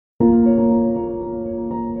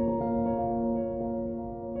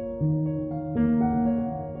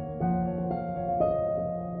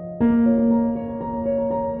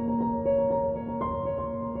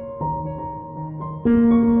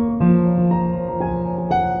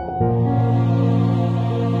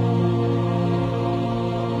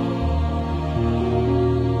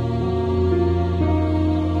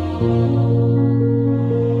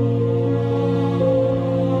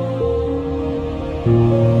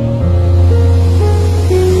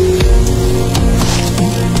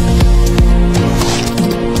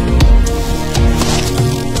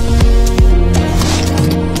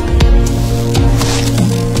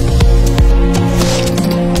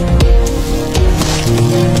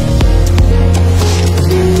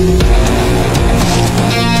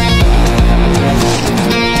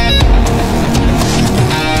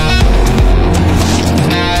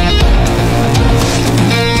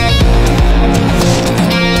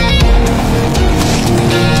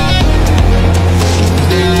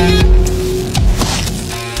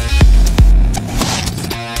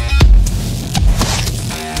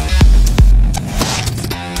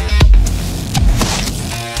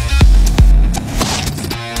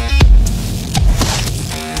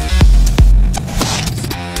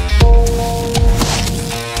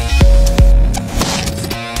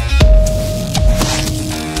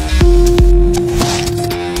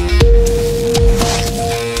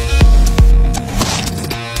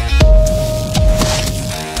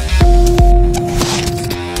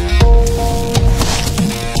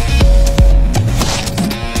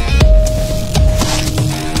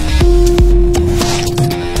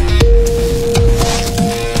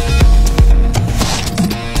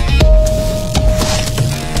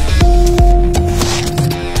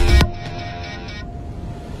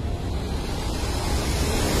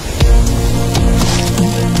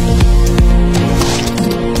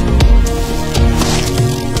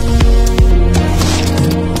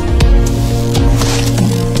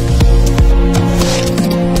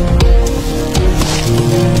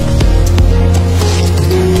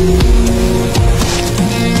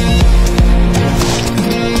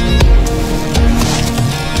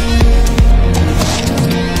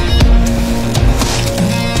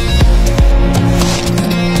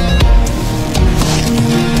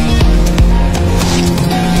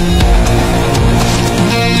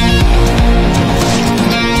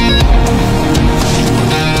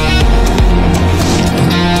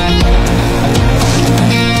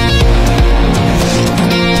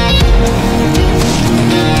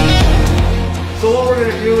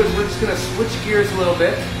switch gears a little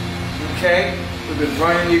bit. Okay, we've been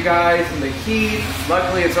running you guys in the heat.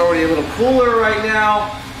 Luckily, it's already a little cooler right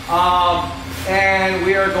now. And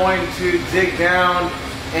we are going to dig down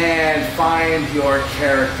and find your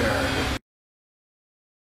character.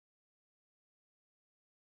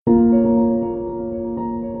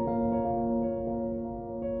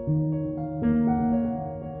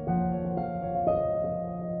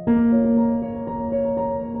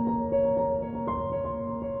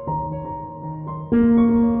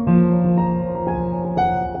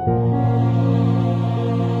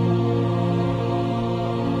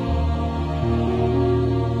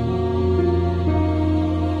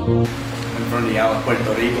 I'm from the out of Puerto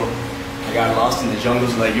Rico. I got lost in the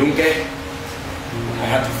jungles of La Yunque. I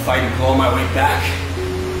had to fight and claw my way back.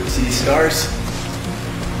 You see these scars?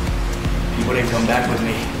 People didn't come back with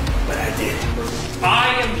me, but I did.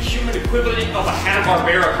 I am the human equivalent of a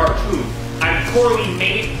Hanna-Barbera cartoon. I'm poorly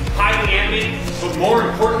made, highly animated, but more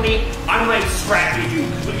importantly, I'm like Scrappy Doo.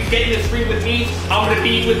 When you get in this ring with me, I'm gonna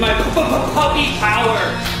be with my puppy power.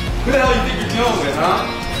 Who the hell do you think you're dealing with,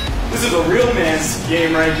 huh? This is a real man's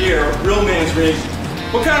game right here, a real man's ring.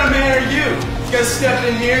 What kind of man are you? You guys stepped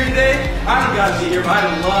in here today? I don't gotta be here, but I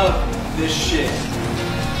love this shit.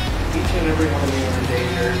 Each and every one of you are in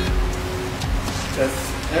danger. Because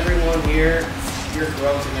everyone here, your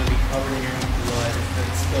gloves are going to be covered in your own blood that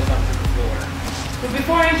spills onto the floor. But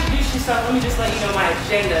before I introduce yourself, let me just let you know my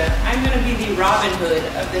agenda. I'm going to be the Robin Hood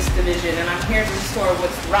of this division, and I'm here to restore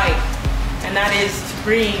what's right. And that is to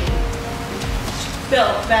bring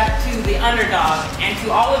Phil back to the underdog, and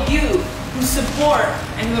to all of you who support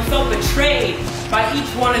and who have felt betrayed by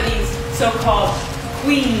each one of these so-called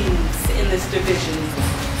queens in this division.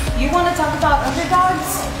 You want to talk about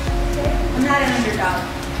underdogs? I'm not an underdog.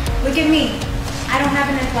 Look at me. I don't have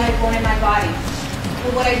an athletic bone in my body.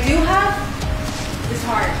 But what I do have is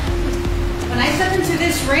heart. When I step into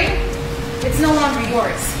this ring, it's no longer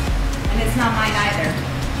yours. And it's not mine either.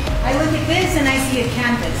 I look at this and I see a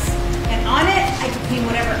canvas. And on it, I can paint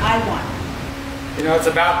whatever I want. You know, it's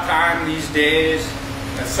about time these days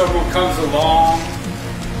that someone comes along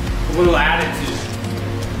with a little attitude.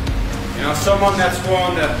 You know, someone that's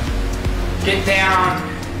willing to get down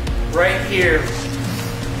right here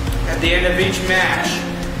at the end of each match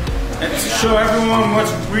and to show everyone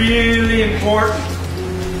what's really important.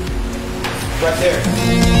 Right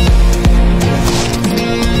there.